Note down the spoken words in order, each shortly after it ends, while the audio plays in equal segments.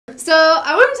So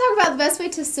I want to talk about the best way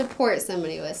to support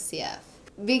somebody with CF.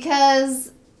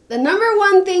 Because the number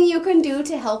one thing you can do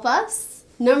to help us,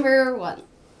 number one,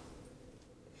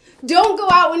 don't go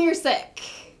out when you're sick.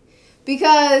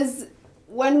 Because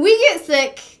when we get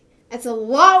sick, it's a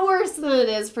lot worse than it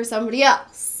is for somebody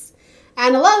else.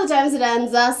 And a lot of the times it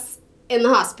ends us in the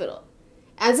hospital.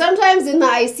 And sometimes in the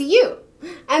ICU.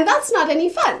 And that's not any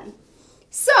fun.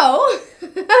 So,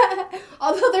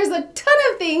 although there's a ton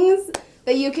of things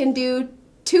that you can do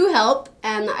to help,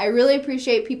 and I really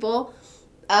appreciate people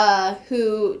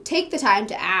who take the time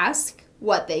to ask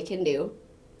what they can do,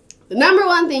 the number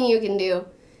one thing you can do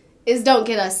is don't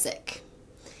get us sick.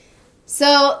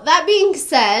 So, that being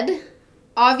said,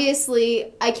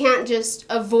 obviously, I can't just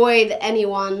avoid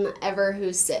anyone ever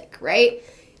who's sick, right?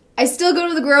 I still go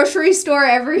to the grocery store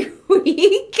every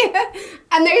week,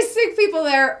 and there's sick people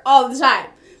there all the time,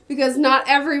 because not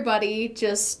everybody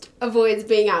just avoids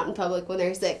being out in public when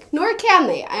they're sick, nor can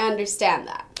they. I understand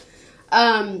that.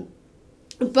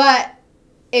 But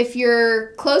if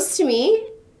you're close to me,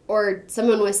 or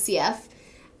someone with CF,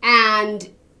 and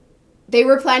they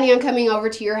were planning on coming over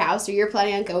to your house, or you're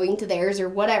planning on going to theirs, or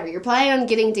whatever, you're planning on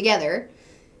getting together,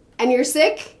 and you're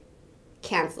sick,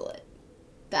 cancel it.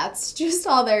 That's just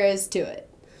all there is to it.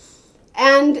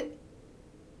 And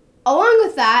along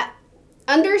with that,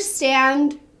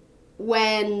 understand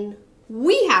when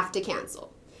we have to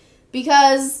cancel.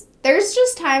 Because there's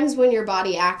just times when your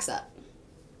body acts up.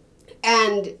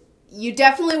 And you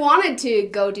definitely wanted to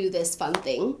go do this fun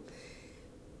thing,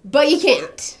 but you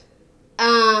can't.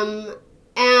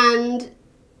 And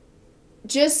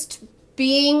just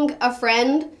being a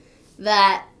friend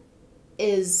that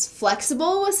is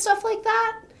flexible with stuff like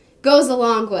that goes a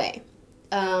long way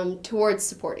towards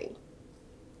supporting.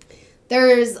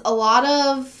 There's a lot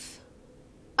of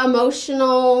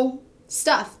emotional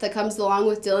stuff that comes along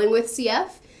with dealing with CF.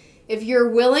 If you're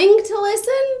willing to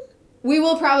listen, we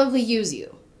will probably use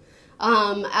you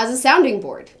as a sounding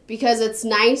board, because it's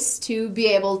nice to be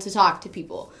able to talk to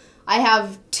people. I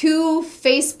have 2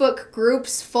 Facebook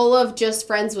groups full of just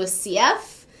friends with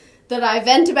CF that I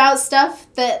vent about stuff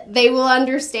that they will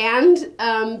understand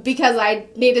because I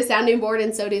need a sounding board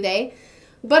and so do they.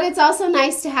 But it's also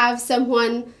nice to have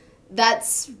someone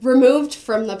that's removed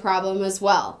from the problem as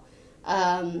well,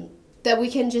 that we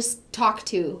can just talk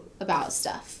to about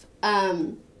stuff.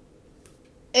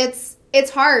 It's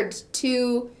hard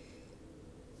to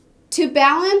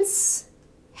balance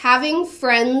having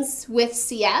friends with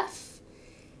CF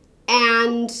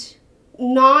and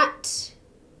not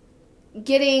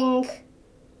getting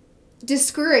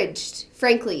discouraged,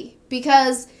 frankly,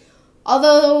 because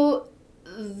although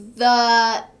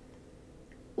the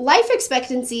life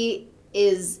expectancy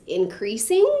is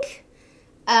increasing,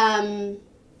 when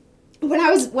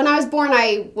I was born,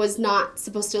 I was not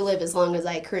supposed to live as long as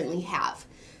I currently have.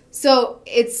 So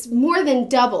it's more than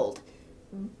doubled,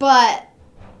 but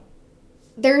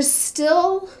there's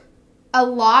still a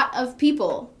lot of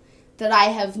people that I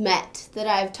have met, that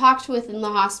I've talked with in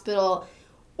the hospital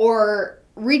or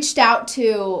reached out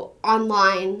to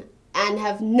online and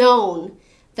have known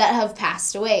that have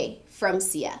passed away from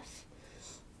CF.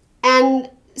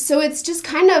 And so it's just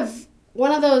kind of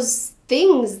one of those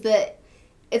things that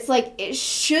it's like it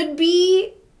should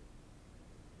be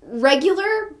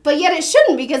regular, but yet it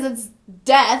shouldn't, because it's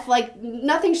death. Like,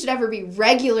 nothing should ever be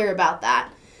regular about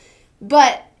that.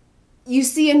 But you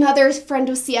see another friend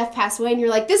with CF pass away and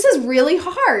you're like, this is really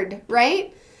hard,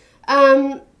 right?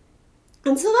 And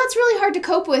so that's really hard to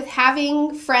cope with,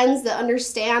 having friends that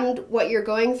understand what you're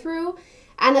going through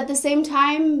and at the same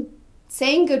time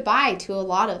saying goodbye to a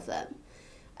lot of them.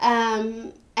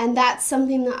 And that's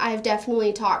something that I've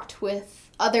definitely talked with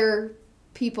other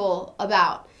people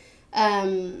about,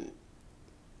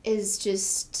 is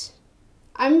just,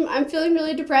 I'm feeling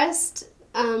really depressed.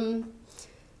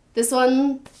 This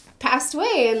one passed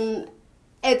away, and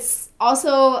it's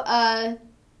also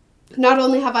not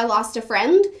only have I lost a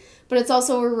friend, but it's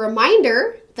also a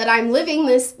reminder that I'm living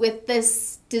with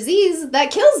this disease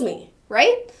that kills me,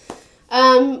 right?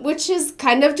 Which is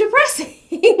kind of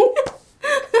depressing.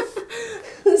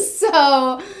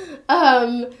 So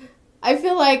I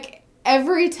feel like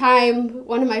every time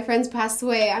one of my friends passes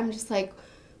away, I'm just like,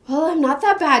 well, I'm not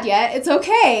that bad yet. It's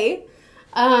okay.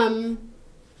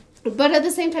 But at the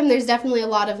same time, there's definitely a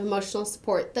lot of emotional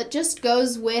support that just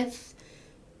goes with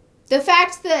the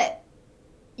fact that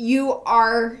you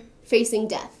are facing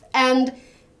death. And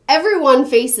everyone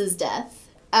faces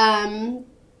death. And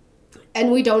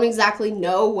we don't exactly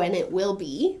know when it will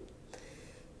be.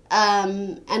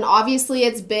 And obviously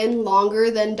it's been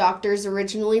longer than doctors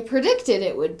originally predicted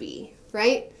it would be,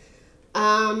 right?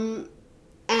 And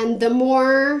And the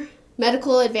more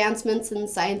medical advancements and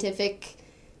scientific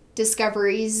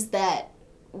discoveries that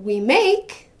we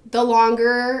make, the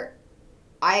longer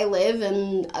I live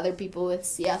and other people with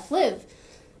CF live.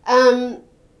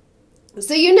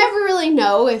 So you never really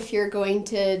know if you're going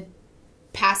to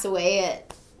pass away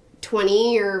at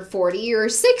 20 or 40 or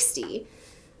 60.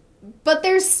 But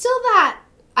there's still that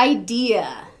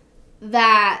idea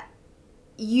that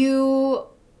you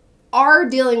are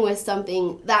dealing with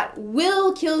something that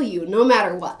will kill you no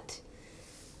matter what.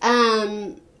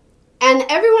 And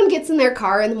everyone gets in their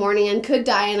car in the morning and could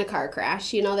die in a car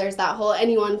crash. You know, there's that whole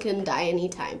anyone can die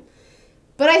anytime.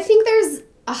 But I think there's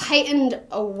a heightened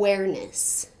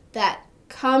awareness that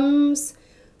comes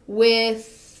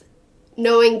with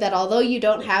knowing that although you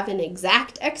don't have an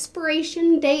exact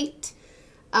expiration date,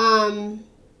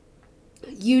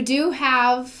 you do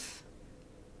have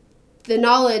the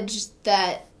knowledge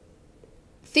that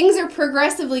things are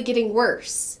progressively getting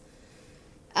worse.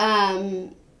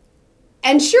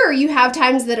 And sure, you have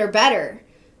times that are better,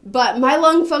 but my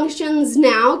lung functions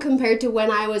now compared to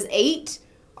when I was 8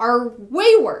 are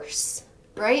way worse,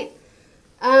 right?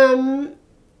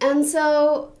 And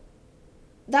so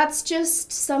that's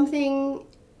just something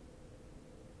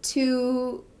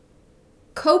to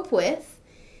cope with,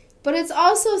 but it's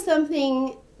also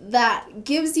something that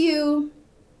gives you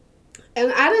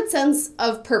an added sense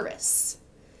of purpose,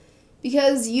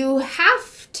 because you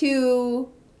have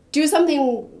to do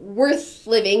something worth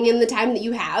living in the time that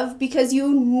you have, because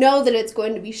you know that it's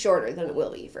going to be shorter than it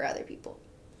will be for other people.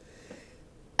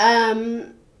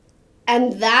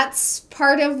 And that's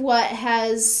part of what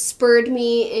has spurred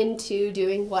me into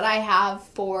doing what I have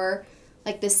for,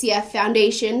 like, the CF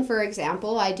Foundation, for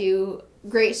example. I do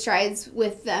great strides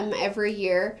with them every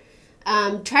year,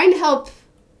 trying to help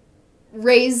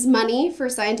raise money for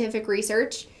scientific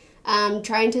research,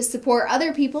 trying to support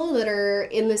other people that are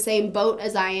in the same boat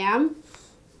as I am.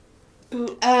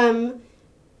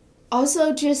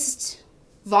 Also just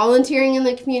volunteering in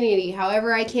the community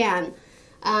however I can.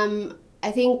 I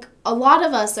think a lot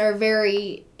of us are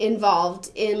very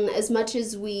involved in as much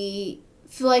as we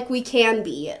feel like we can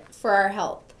be for our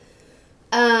health.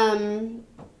 I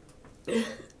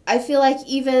feel like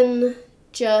even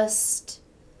just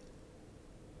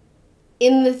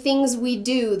in the things we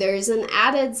do, there's an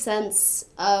added sense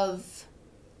of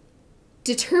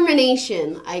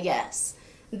determination, I guess,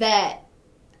 that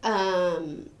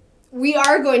we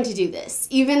are going to do this,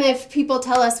 even if people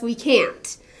tell us we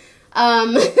can't.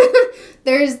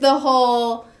 There's the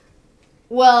whole,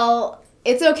 well,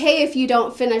 it's okay if you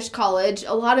don't finish college.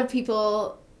 A lot of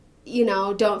people, you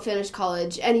know, don't finish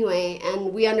college anyway,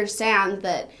 and we understand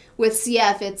that with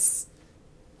CF it's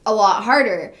a lot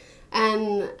harder.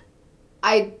 And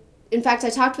in fact, I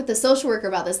talked with the social worker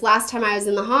about this last time I was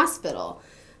in the hospital,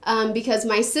 because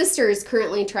my sister is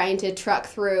currently trying to truck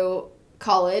through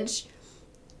college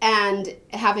and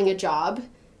having a job,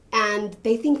 and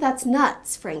they think that's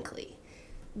nuts, frankly.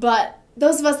 But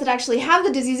those of us that actually have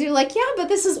the disease are like, yeah, but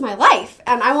this is my life,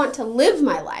 and I want to live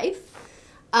my life.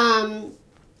 And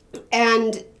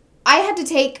I had to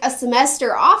take a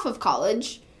semester off of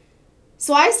college,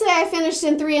 so I say I finished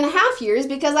in 3.5 years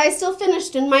because I still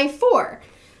finished in my 4.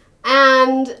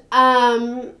 And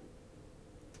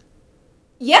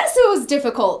yes, it was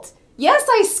difficult. Yes,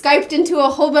 I Skyped into a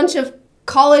whole bunch of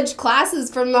college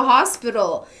classes from the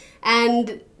hospital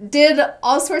and did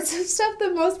all sorts of stuff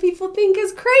that most people think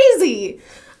is crazy.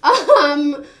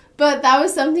 But that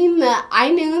was something that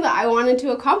I knew that I wanted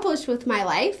to accomplish with my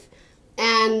life,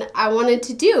 and I wanted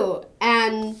to do.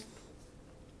 And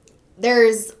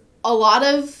there's a lot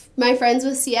of my friends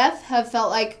with CF have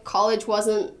felt like college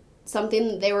wasn't something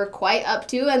that they were quite up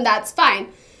to, and that's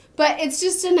fine. But it's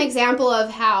just an example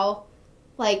of how,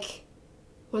 like,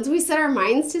 once we set our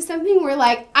minds to something, we're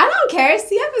like, I don't care,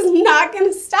 CF is not going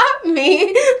to stop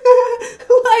me.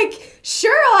 Like,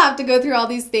 sure, I'll have to go through all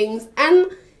these things. And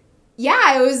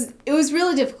yeah, it was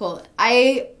really difficult.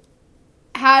 I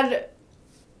had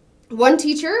one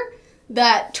teacher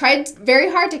that tried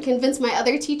very hard to convince my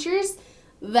other teachers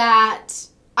that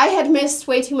I had missed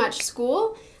way too much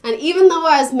school. And even though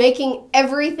I was making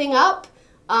everything up,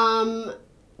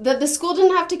 that the school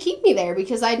didn't have to keep me there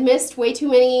because I'd missed way too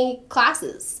many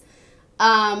classes.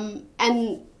 And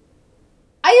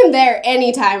I am there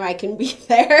anytime I can be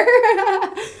there.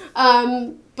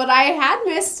 But I had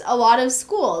missed a lot of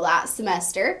school that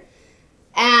semester.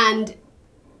 And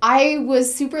I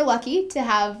was super lucky to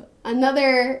have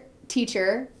another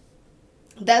teacher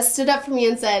that stood up for me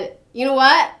and said, you know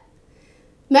what?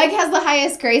 Meg has the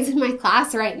highest grades in my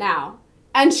class right now.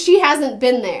 And she hasn't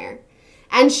been there.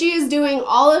 And she is doing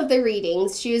all of the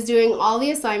readings. She is doing all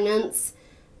the assignments.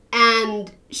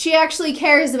 and she actually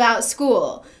cares about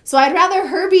school. So I'd rather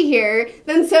her be here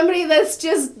than somebody that's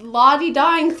just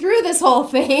la-di-dawing through this whole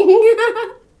thing.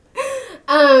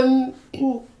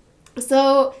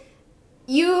 So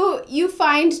you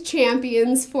find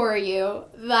champions for you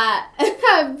that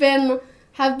have been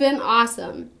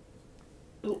awesome.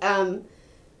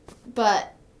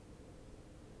 But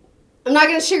I'm not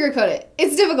going to sugarcoat it.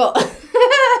 It's difficult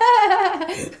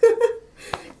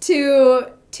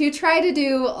to try to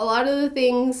do a lot of the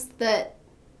things that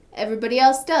everybody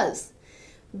else does.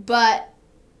 But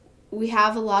we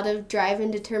have a lot of drive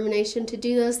and determination to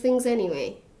do those things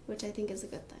anyway, which I think is a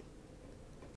good thing.